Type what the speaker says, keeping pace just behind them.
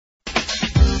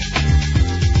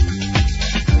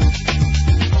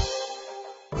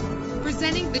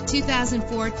the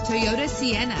 2004 Toyota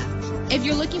Sienna. If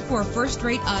you're looking for a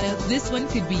first-rate auto, this one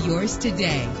could be yours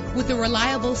today. With a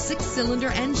reliable 6-cylinder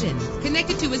engine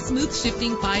connected to a smooth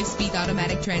shifting 5-speed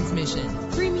automatic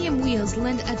transmission. Premium wheels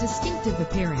lend a distinctive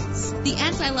appearance. The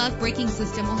anti-lock braking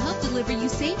system will help deliver you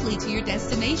safely to your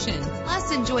destination.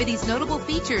 Plus, enjoy these notable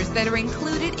features that are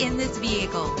included in this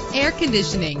vehicle: air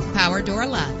conditioning, power door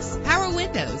locks, power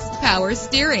windows, power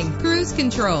steering, cruise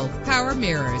control, power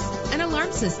mirrors, an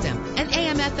alarm system, an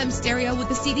AM/FM stereo with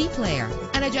a CD player,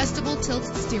 an adjustable tilt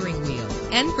steering wheel.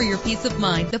 And for your peace of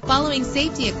mind, the following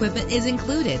safety equipment is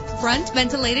included: front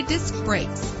ventilated disc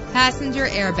brakes, passenger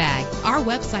airbag. Our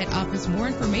website offers more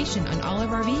information on all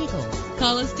of our vehicles.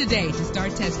 Call us today to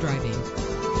start test driving.